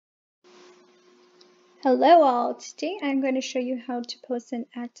Hello all, today I'm going to show you how to post an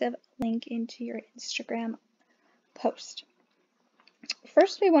active link into your Instagram post.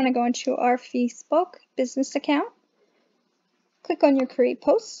 First we want to go into our Facebook business account, click on your create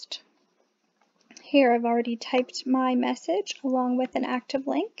post. Here I've already typed my message along with an active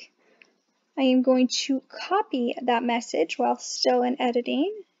link. I am going to copy that message while still in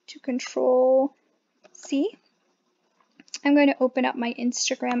editing to Ctrl C. I'm going to open up my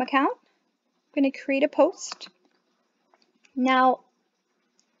Instagram account. I'm going to create a post. Now,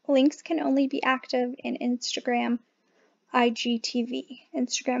 links can only be active in Instagram IGTV.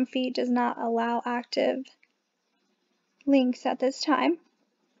 Instagram feed does not allow active links at this time,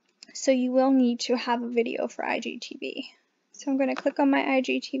 so you will need to have a video for IGTV. So I'm going to click on my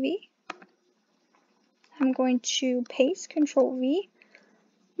IGTV. I'm going to paste Ctrl V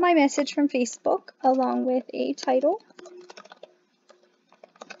my message from Facebook along with a title.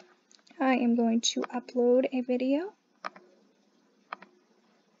 I am going to upload a video.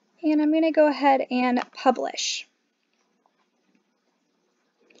 And I'm going to go ahead and publish.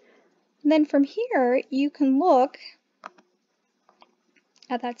 And then from here, you can look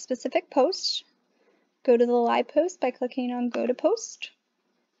at that specific post. Go to the live post by clicking on Go to Post.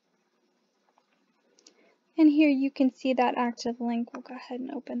 And here you can see that active link. We'll go ahead and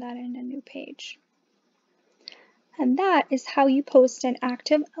open that in a new page. And that is how you post an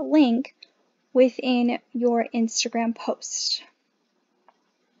active link within your Instagram post.